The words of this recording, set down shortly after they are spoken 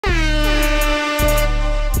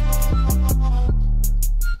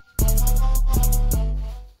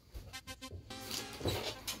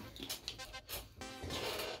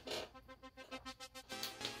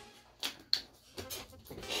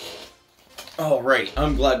All right,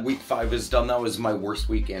 I'm glad week 5 is done. That was my worst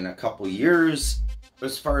week in a couple years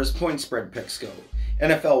as far as point spread picks go.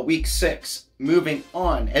 NFL week 6, moving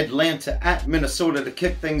on. Atlanta at Minnesota to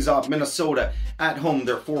kick things off. Minnesota at home,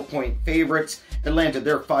 they're 4-point favorites. Atlanta,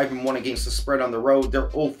 they're 5-1 against the spread on the road. They're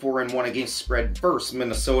 0-4-1 against spread versus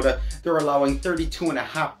Minnesota. They're allowing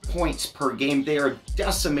 32.5 points per game. They are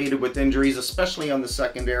decimated with injuries, especially on the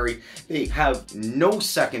secondary. They have no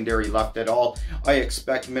secondary left at all. I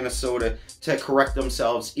expect Minnesota to correct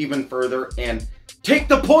themselves even further and take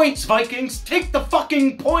the points, Vikings! Take the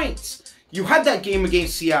fucking points! You had that game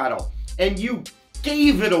against Seattle, and you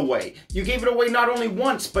gave it away. You gave it away not only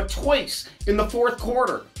once, but twice in the fourth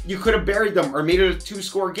quarter. You could have buried them or made it a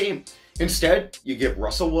 2-score game. Instead, you give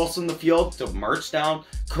Russell Wilson the field to march down,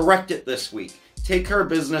 correct it this week. Take care of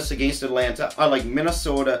business against Atlanta. I like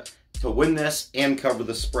Minnesota to win this and cover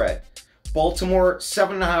the spread. Baltimore,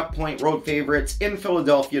 7.5-point road favorites in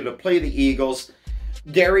Philadelphia to play the Eagles.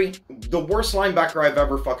 Gary, the worst linebacker I've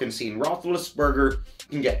ever fucking seen. Roethlisberger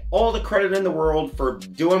can get all the credit in the world for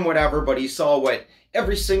doing whatever, but he saw what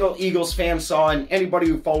every single Eagles fan saw, and anybody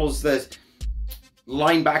who follows the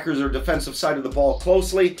linebackers or defensive side of the ball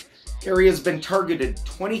closely. Gary has been targeted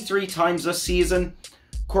 23 times this season.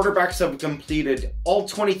 Quarterbacks have completed all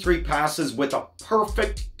 23 passes with a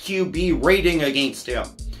perfect QB rating against him.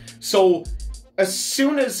 So as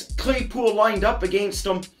soon as Claypool lined up against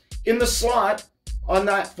him in the slot on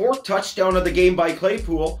that 4th touchdown of the game by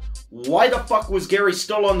Claypool, why the fuck was Gary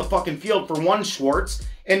still on the fucking field for 1, Schwartz,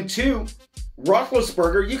 and 2,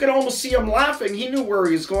 Roethlisberger, you could almost see him laughing. He knew where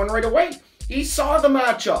he was going right away. He saw the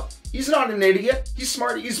matchup. He's not an idiot. He's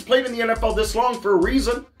smart. He's played in the NFL this long for a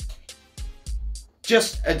reason.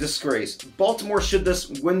 Just a disgrace. Baltimore should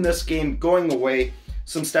win this game going away.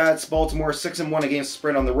 Some stats: Baltimore 6-1 against the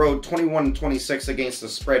spread on the road, 21-26 against the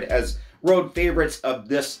spread as road favorites of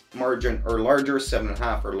this margin or larger,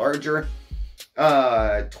 7.5 or larger.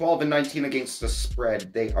 12-19 against the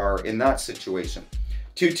spread. They are in that situation.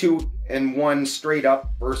 2-2-1 straight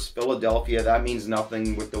up versus Philadelphia. That means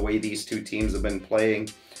nothing with the way these two teams have been playing.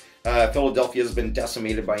 Philadelphia has been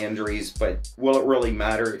decimated by injuries, but will it really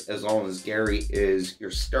matter as long as Gary is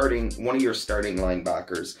one of your starting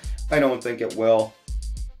linebackers? I don't think it will.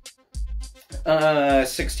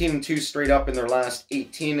 16-2 straight up in their last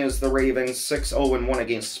 18 is the Ravens. 6-0-1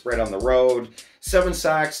 against spread on the road. 7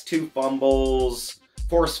 sacks, 2 fumbles,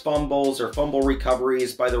 forced fumbles or fumble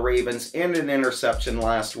recoveries by the Ravens, and an interception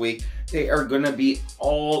last week. They are going to be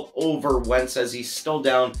all over Wentz as he's still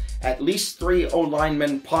down at least 3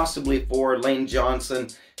 O-linemen, possibly 4. Lane Johnson,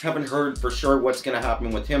 haven't heard for sure what's going to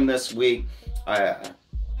happen with him this week.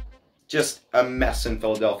 Just a mess in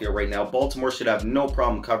Philadelphia right now. Baltimore should have no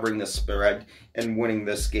problem covering the spread and winning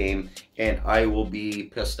this game, and I will be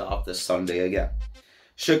pissed off this Sunday again.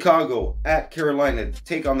 Chicago at Carolina to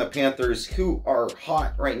take on the Panthers, who are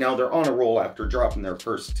hot right now. They're on a roll after dropping their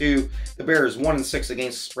first 2. The Bears 1-6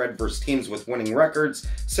 against spread versus teams with winning records.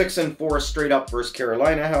 6-4 straight up versus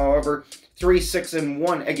Carolina, however.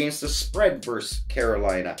 3-6-1 against the spread versus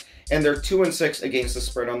Carolina. And they're 2-6 against the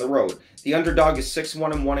spread on the road. The underdog is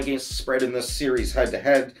 6-1-1 against the spread in this series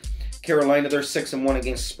head-to-head. Carolina, they're 6-1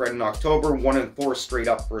 against the spread in October. 1-4 straight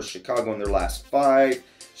up versus Chicago in their last 5.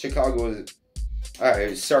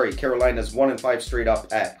 Carolina's 1-5 straight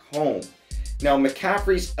up at home. Now,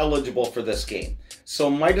 McCaffrey's eligible for this game. So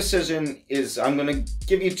my decision is I'm going to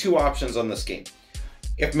give you 2 options on this game.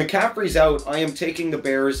 If McCaffrey's out, I am taking the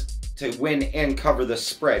Bears to win and cover the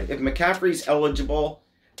spread. If McCaffrey's eligible,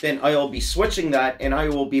 then I'll be switching that and I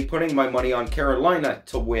will be putting my money on Carolina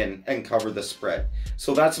to win and cover the spread.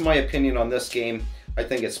 So that's my opinion on this game. I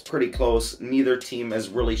think it's pretty close. Neither team has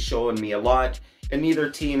really shown me a lot, and neither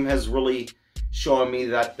team has really showing me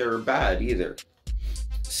that they're bad either.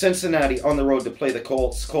 Cincinnati on the road to play the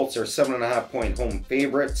Colts. Colts are 7.5-point home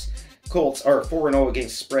favorites. Colts are 4-0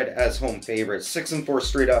 against spread as home favorites. 6-4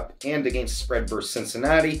 straight up and against spread versus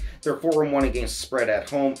Cincinnati. They're 4-1 against spread at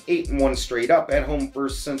home. 8-1 straight up at home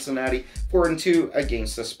versus Cincinnati. 4-2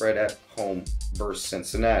 against the spread at home versus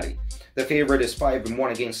Cincinnati. The favorite is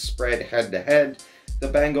 5-1 against spread head-to-head. The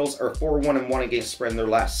Bengals are 4-1-1 against spread in their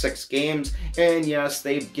last 6 games. And yes,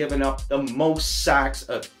 they've given up the most sacks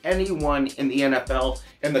of anyone in the NFL.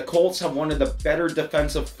 And the Colts have one of the better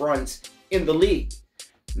defensive fronts in the league.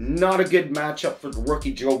 Not a good matchup for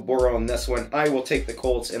rookie Joe Burrow in this one. I will take the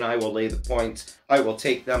Colts and I will lay the points. I will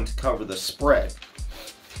take them to cover the spread.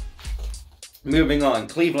 Moving on,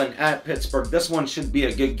 Cleveland at Pittsburgh. This one should be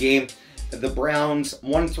a good game. The Browns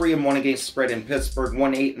 1-3-1 against spread in Pittsburgh,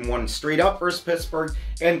 1-8-1 straight up versus Pittsburgh,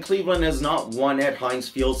 and Cleveland has not won at Heinz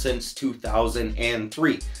Field since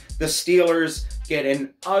 2003. The Steelers get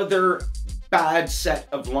another bad set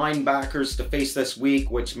of linebackers to face this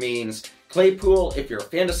week, which means Claypool, if you're a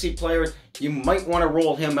fantasy player, you might want to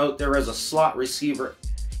roll him out there as a slot receiver,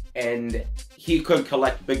 and he could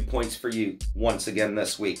collect big points for you once again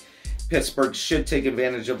this week. Pittsburgh should take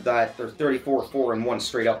advantage of that. They're 34-4-1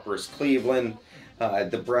 straight up versus Cleveland.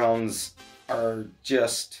 The Browns are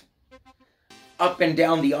just up and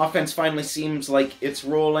down. The offense finally seems like it's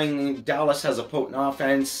rolling. Dallas has a potent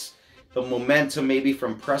offense. The momentum maybe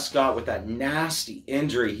from Prescott with that nasty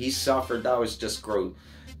injury he suffered, that was just gross.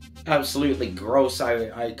 Absolutely gross.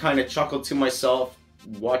 I kind of chuckled to myself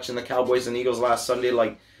watching the Cowboys and Eagles last Sunday,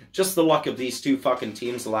 like, just the luck of these two fucking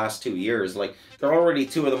teams the last 2 years. Like, they're already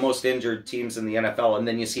two of the most injured teams in the NFL, and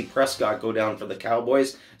then you see Prescott go down for the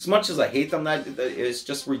Cowboys. As much as I hate them, that is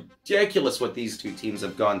just ridiculous what these two teams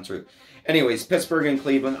have gone through. Anyways, Pittsburgh and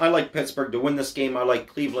Cleveland. I like Pittsburgh to win this game. I like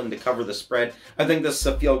Cleveland to cover the spread. I think this is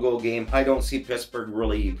a field goal game. I don't see Pittsburgh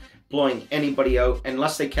really blowing anybody out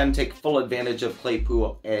unless they can take full advantage of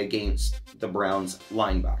Claypool against the Browns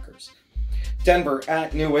linebackers. Denver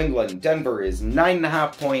at New England. Denver is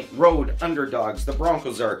 9.5-point road underdogs. The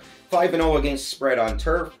Broncos are 5-0 against spread on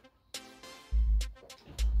turf.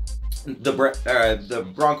 The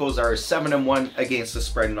Broncos are 7-1 against the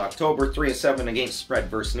spread in October, 3-7 against spread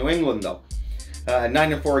versus New England though.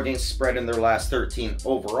 9-4 against spread in their last 13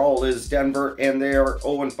 overall is Denver, and they are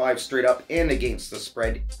 0-5 straight up and against the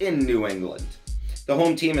spread in New England. The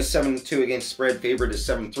home team is 7-2 against spread. Favorite is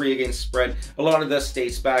 7-3 against spread. A lot of this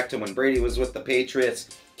dates back to when Brady was with the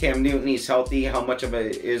Patriots. Cam Newton, he's healthy. How much of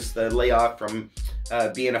it is the layoff from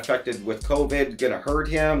being affected with COVID going to hurt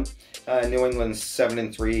him? New England's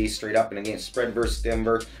 7-3 straight up and against spread versus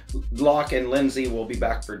Denver. Locke and Lindsey will be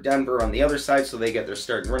back for Denver on the other side, so they get their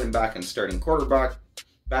starting running back and starting quarterback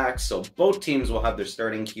back. So both teams will have their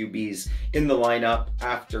starting QBs in the lineup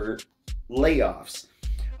after layoffs.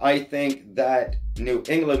 I think that New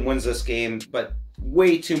England wins this game, but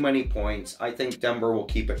way too many points. I think Denver will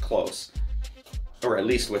keep it close, or at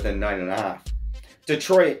least within 9.5.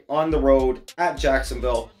 Detroit on the road at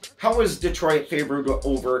Jacksonville. How is Detroit favored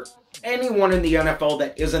over anyone in the NFL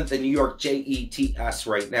that isn't the New York Jets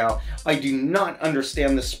right now? I do not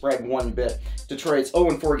understand the spread one bit. Detroit's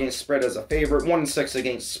 0-4 against spread as a favorite, 1-6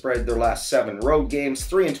 against spread their last 7 road games,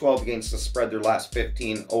 3-12 against the spread their last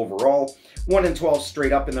 15 overall, 1-12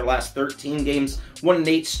 straight up in their last 13 games,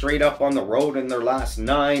 1-8 straight up on the road in their last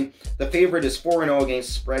 9. The favorite is 4-0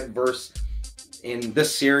 against spread versus in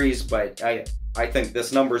this series, but I think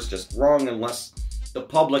this number is just wrong unless the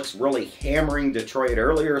public's really hammering Detroit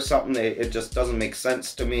earlier or something. It just doesn't make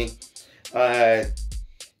sense to me.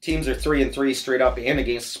 Teams are 3-3 straight up and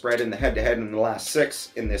against spread in the head-to-head in the last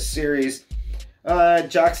 6 in this series.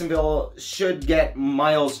 Jacksonville should get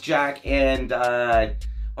Miles Jack and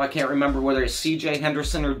I can't remember whether it's CJ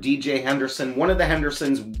Henderson or DJ Henderson. One of the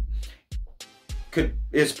Hendersons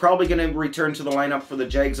is probably going to return to the lineup for the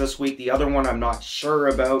Jags this week. The other one I'm not sure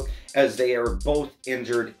about, as they are both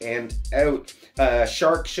injured and out.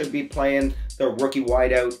 Shark should be playing the rookie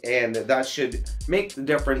wideout, and that should make the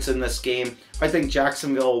difference in this game. I think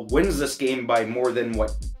Jacksonville wins this game by more than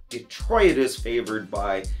what Detroit is favored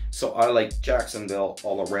by, so I like Jacksonville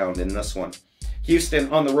all around in this one.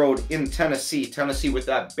 Houston on the road in Tennessee. Tennessee with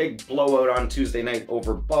that big blowout on Tuesday night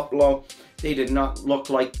over Buffalo. It did not look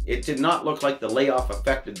like the layoff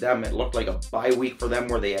affected them. It looked like a bye week for them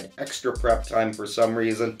where they had extra prep time for some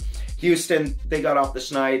reason. Houston, they got off the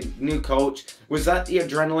schneid, new coach. Was that the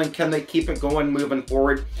adrenaline? Can they keep it going moving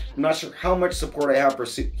forward? I'm not sure how much support I have for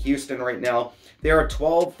Houston right now. They are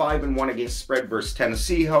 12-5-1 against spread versus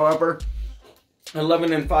Tennessee, however.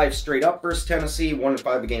 11-5 straight up versus Tennessee,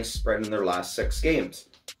 1-5 against spread in their last 6 games.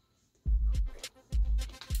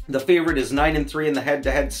 The favorite is 9-3 in the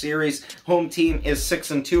head-to-head series. Home team is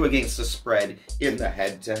 6-2 against the spread in the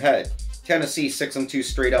head-to-head. Tennessee 6-2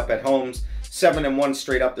 straight up at homes, 7-1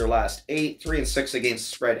 straight up their last 8, 3-6 against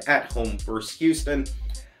spread at home versus Houston.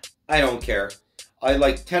 I don't care. I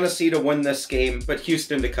like Tennessee to win this game, but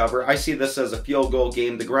Houston to cover. I see this as a field goal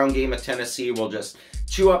game. The ground game of Tennessee will just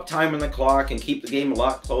chew up time on the clock and keep the game a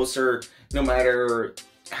lot closer, no matter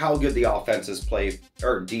how good the offenses play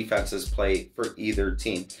or defenses play for either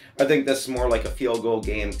team. I think this is more like a field goal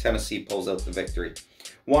game. Tennessee pulls out the victory.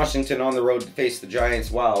 Washington on the road to face the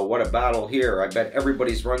Giants. Wow, what a battle here. I bet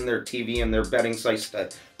everybody's run their TV and their betting sites to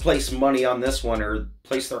place money on this one or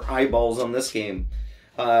place their eyeballs on this game.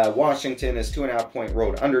 Washington is 2.5-point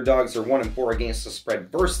road underdogs. They're 1-4 against the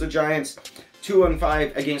spread versus the Giants.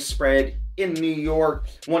 2-5 against spread in New York.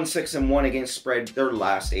 1-6-1 against spread their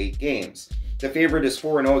last 8 games. The favorite is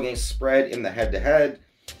 4-0 against spread in the head-to-head.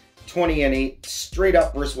 20-8 straight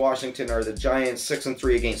up versus Washington are the Giants,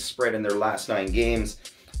 6-3 against spread in their last 9 games.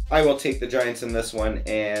 I will take the Giants in this one,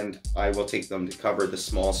 and I will take them to cover the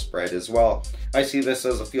small spread as well. I see this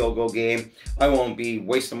as a field goal game. I won't be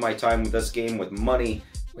wasting my time with this game with money,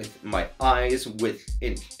 with my eyes,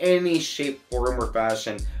 in any shape, form, or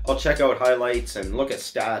fashion. I'll check out highlights and look at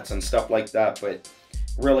stats and stuff like that, but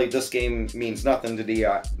really this game means nothing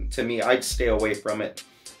to me. I'd stay away from it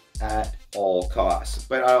at all costs.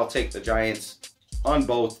 But I'll take the Giants on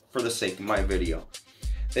both for the sake of my video.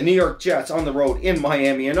 The New York Jets on the road in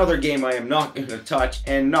Miami, another game I am not going to touch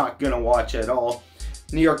and not going to watch at all.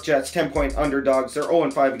 New York Jets, 10-point underdogs. They're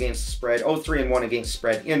 0-5 against the spread, 0-3-1 against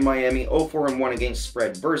spread in Miami, 0-4-1 against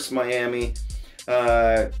spread versus Miami,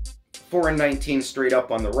 4-19 straight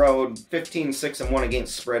up on the road, 15-6-1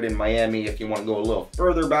 against spread in Miami. If you want to go a little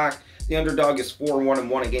further back, the underdog is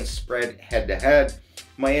 4-1-1 against spread head-to-head.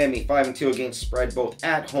 Miami 5-2 against spread both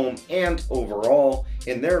at home and overall.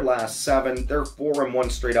 In their last 7, they're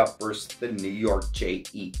 4-1 straight up versus the New York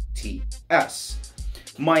Jets.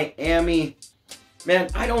 Miami, man,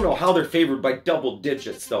 I don't know how they're favored by double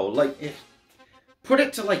digits though. Like, put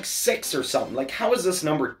it to like 6 or something. Like, how is this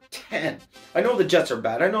number 10? I know the Jets are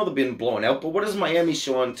bad. I know they've been blown out, but what is Miami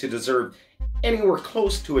showing to deserve anywhere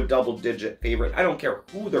close to a double-digit favorite? I don't care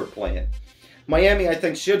who they're playing. Miami, I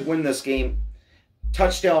think, should win this game.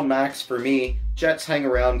 Touchdown max for me. Jets hang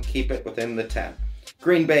around, keep it within the 10.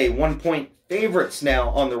 Green Bay, 1-point favorites now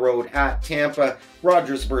on the road at Tampa.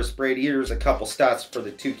 Rodgers versus Brady. Here's a couple stats for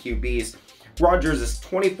the two QBs. Rodgers is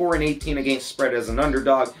 24-18 against spread as an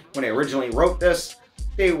underdog. When I originally wrote this,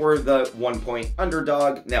 they were the 1-point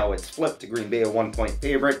underdog. Now it's flipped to Green Bay, a 1-point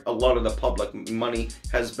favorite. A lot of the public money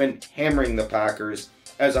has been hammering the Packers,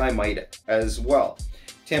 as I might as well.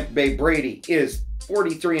 Tampa Bay Brady is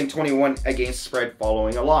 43-21 against spread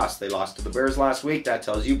following a loss. They lost to the Bears last week. That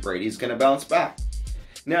tells you Brady's going to bounce back.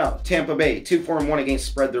 Now, Tampa Bay, 2-4-1 against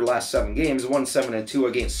spread their last 7 games, 1-7-2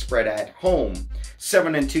 against spread at home.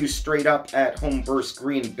 7-2 straight up at home versus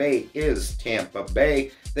Green Bay is Tampa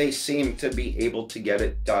Bay. They seem to be able to get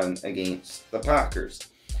it done against the Packers.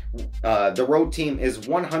 The road team is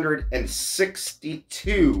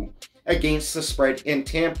 162 against the spread in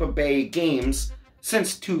Tampa Bay games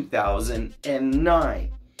since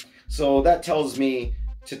 2009. So that tells me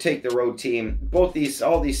to take the road team. All these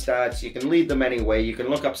stats, you can lead them anyway. You can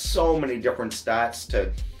look up so many different stats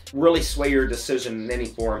to really sway your decision in any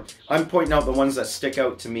form. I'm pointing out the ones that stick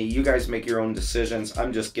out to me. You guys make your own decisions.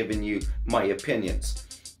 I'm just giving you my opinions.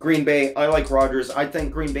 Green Bay, I like Rodgers. I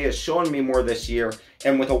think Green Bay has shown me more this year.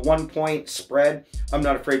 And with a 1-point spread, I'm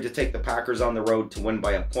not afraid to take the Packers on the road to win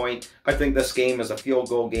by a point. I think this game is a field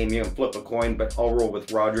goal game. You can flip a coin, but I'll roll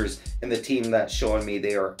with Rodgers and the team that's showing me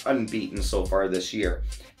they are unbeaten so far this year,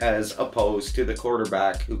 as opposed to the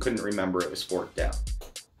quarterback who couldn't remember it was fourth down.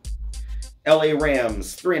 LA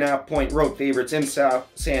Rams, 3.5-point road favorites in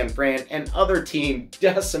San Fran. And other team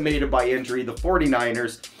decimated by injury, the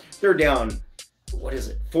 49ers. They're down, 4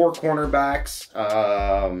 cornerbacks.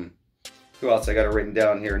 Who else I got it written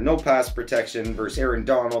down here? No pass protection versus Aaron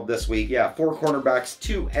Donald this week. Yeah, 4 cornerbacks,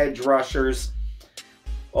 2 edge rushers.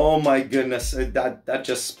 Oh my goodness, that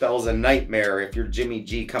just spells a nightmare if you're Jimmy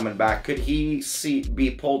G coming back. Could he be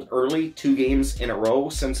pulled early 2 games in a row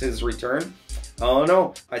since his return? Oh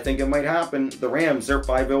no, I think it might happen. The Rams, they're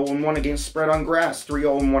 5-0-1 against spread on grass,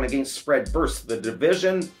 3-0-1 against spread versus the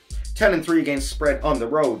division, 10-3 against spread on the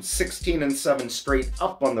road, 16-7 straight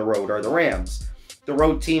up on the road are the Rams. The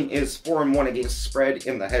road team is 4-1 against spread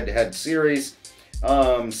in the head-to-head series.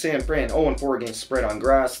 San Fran 0-4 against spread on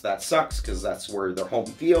grass. That sucks because that's where their home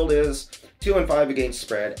field is. 2-5 against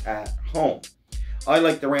spread at home. I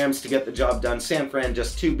like the Rams to get the job done. San Fran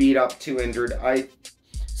just 2 beat up, 2 injured. I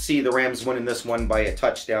see the Rams winning this one by a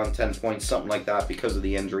touchdown, 10 points, something like that because of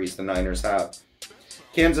the injuries the Niners have.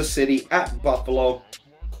 Kansas City at Buffalo.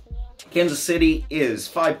 Kansas City is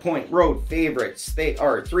 5-point road favorites. They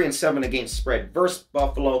are 3-7 against spread versus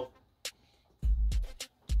Buffalo.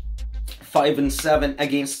 5-12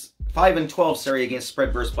 against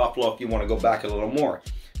spread versus Buffalo if you want to go back a little more.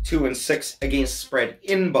 2-6 against spread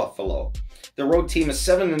in Buffalo. The road team is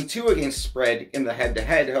 7-2 against spread in the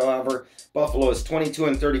head-to-head. However, Buffalo is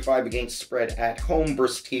 22-35 against spread at home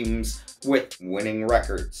versus teams with winning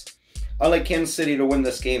records. I like Kansas City to win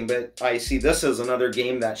this game, but I see this as another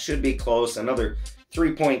game that should be close. Another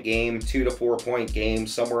 3-point game, 2 to 4-point game,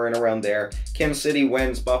 somewhere in around there. Kansas City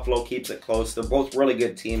wins, Buffalo keeps it close. They're both really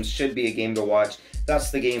good teams. Should be a game to watch.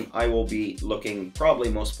 That's the game I will be looking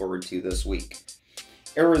probably most forward to this week.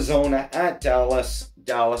 Arizona at Dallas.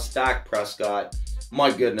 Dallas, Dak Prescott.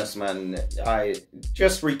 My goodness, man. I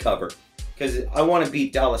just recovered. because I want to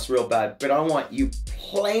beat Dallas real bad, but I want you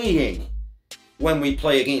playing when we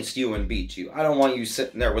play against you and beat you. I don't want you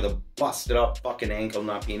sitting there with a busted up fucking ankle,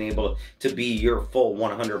 not being able to be your full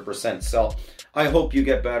 100% self. I hope you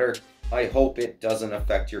get better. I hope it doesn't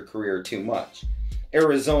affect your career too much.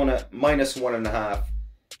 Arizona, -1.5.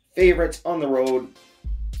 Favorites on the road.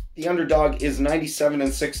 The underdog is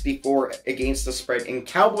 97-64 against the spread in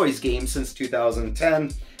Cowboys games since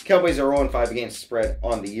 2010. Cowboys are 0-5 against the spread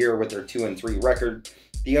on the year with their 2-3 record.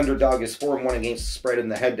 The underdog is 4-1 against the spread in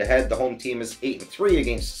the head-to-head. The home team is 8-3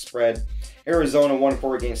 against the spread. Arizona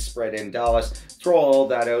 1-4 against the spread in Dallas. Throw all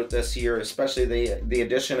that out this year, especially the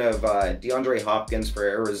addition of DeAndre Hopkins for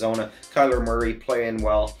Arizona. Kyler Murray playing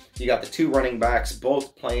well. You got the two running backs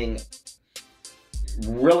both playing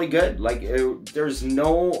really good. Like, there's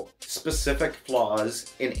no specific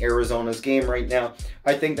flaws in Arizona's game right now.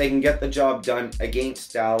 I think they can get the job done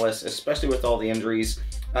against Dallas, especially with all the injuries.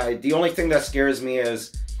 The only thing that scares me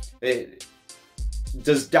is,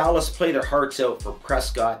 does Dallas play their hearts out for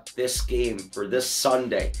Prescott this game, for this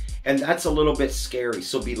Sunday? And that's a little bit scary,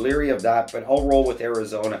 so be leery of that, but I'll roll with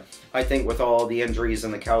Arizona. I think with all the injuries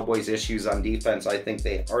and the Cowboys' issues on defense, I think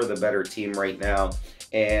they are the better team right now,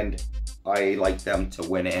 and I like them to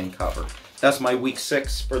win and cover. That's my Week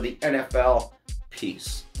 6 for the NFL.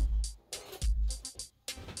 Peace.